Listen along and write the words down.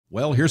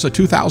Well, here's a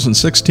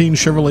 2016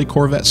 Chevrolet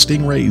Corvette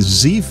Stingray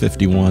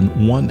Z51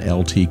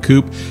 1LT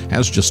Coupe.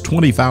 Has just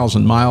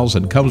 20,000 miles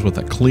and comes with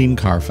a clean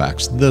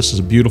Carfax. This is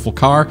a beautiful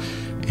car,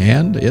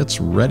 and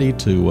it's ready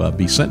to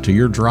be sent to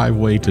your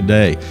driveway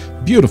today.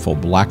 Beautiful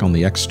black on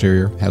the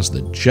exterior, has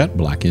the jet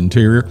black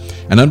interior,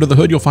 and under the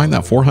hood you'll find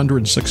that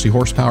 460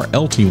 horsepower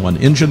LT1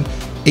 engine,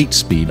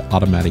 8-speed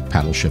automatic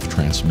paddle shift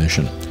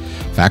transmission.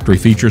 Factory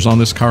features on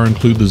this car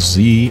include the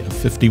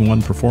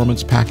Z51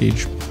 Performance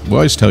package. We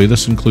always tell you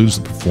this includes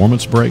the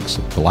performance brakes,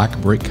 black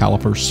brake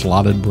calipers,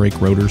 slotted brake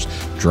rotors,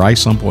 dry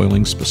sump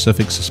oiling,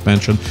 specific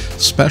suspension,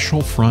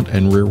 special front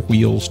and rear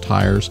wheels,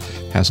 tires,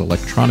 has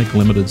electronic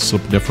limited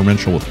slip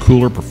differential with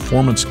cooler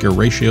performance gear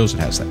ratios. It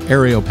has the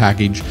aero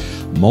package,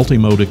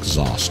 multi-mode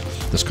exhaust.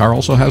 This car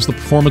also has the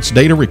performance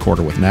data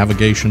recorder with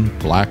navigation,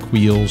 black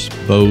wheels,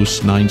 Bose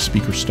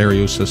 9-speaker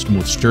stereo system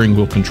with steering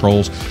wheel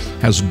controls,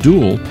 has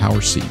dual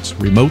power seats,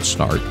 remote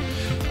start,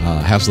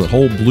 has the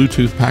whole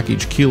Bluetooth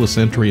package, keyless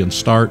entry and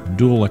start,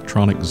 dual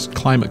electronic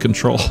climate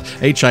control,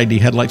 HID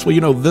headlights. Well,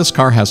 you know, this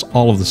car has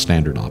all of the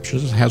standard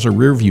options. It has a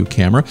rear view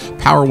camera,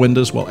 power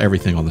windows. Well,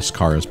 everything on this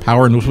car is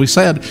power. And as we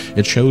said,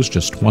 it shows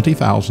just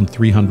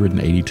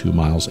 20,382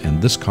 miles,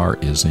 and this car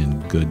is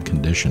in good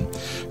condition.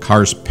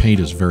 Car's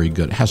paint is very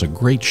good. It has a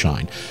great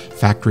shine.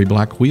 Factory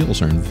black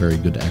wheels are in very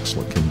good to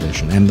excellent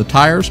condition. And the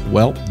tires,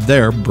 well,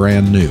 they're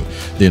brand new.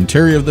 The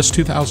interior of this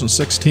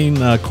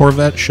 2016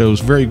 Corvette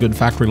shows very good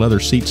factory leather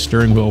seats,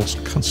 steering wheels,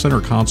 center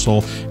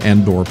console,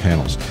 and door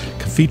panels.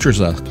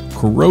 Features a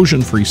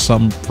corrosion-free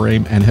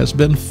subframe and has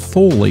been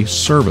fully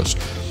serviced.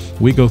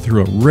 We go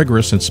through a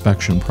rigorous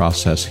inspection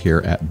process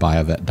here at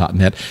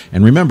buyavet.net.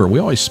 And remember, we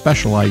always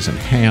specialize in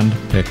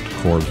hand-picked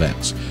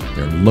Corvettes.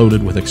 They're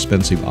loaded with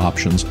expensive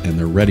options, and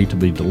they're ready to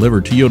be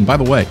delivered to you. And by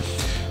the way,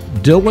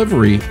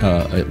 delivery,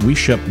 we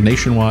ship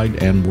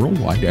nationwide and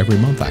worldwide every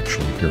month,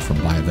 actually, here from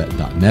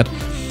buyavet.net.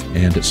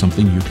 And it's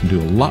something you can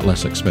do a lot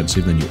less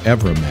expensive than you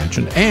ever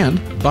imagined.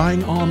 And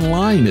buying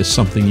online is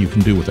something you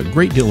can do with a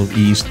great deal of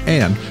ease.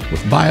 And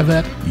with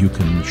Buyavet, you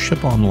can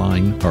ship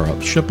online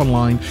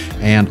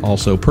and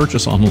also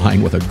purchase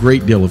online with a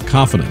great deal of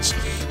confidence.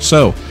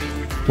 So,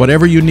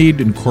 whatever you need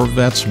in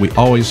Corvettes, we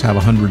always have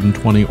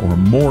 120 or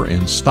more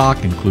in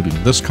stock, including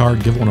this car.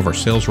 Give one of our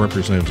sales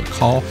representatives a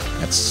call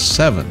at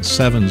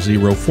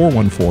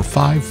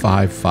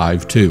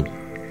 770-414-5552.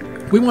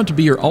 We want to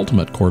be your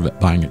ultimate Corvette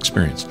buying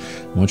experience.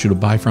 We want you to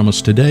buy from us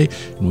today,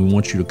 and we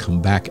want you to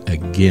come back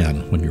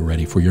again when you're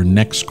ready for your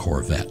next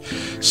Corvette.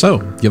 So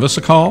give us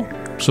a call,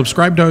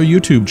 subscribe to our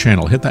YouTube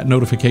channel, hit that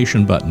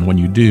notification button when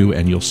you do,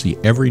 and you'll see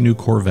every new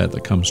Corvette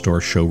that comes to our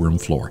showroom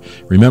floor.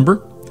 Remember,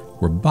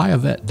 we're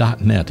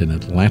buyavet.net in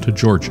Atlanta,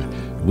 Georgia.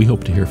 We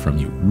hope to hear from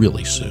you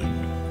really soon.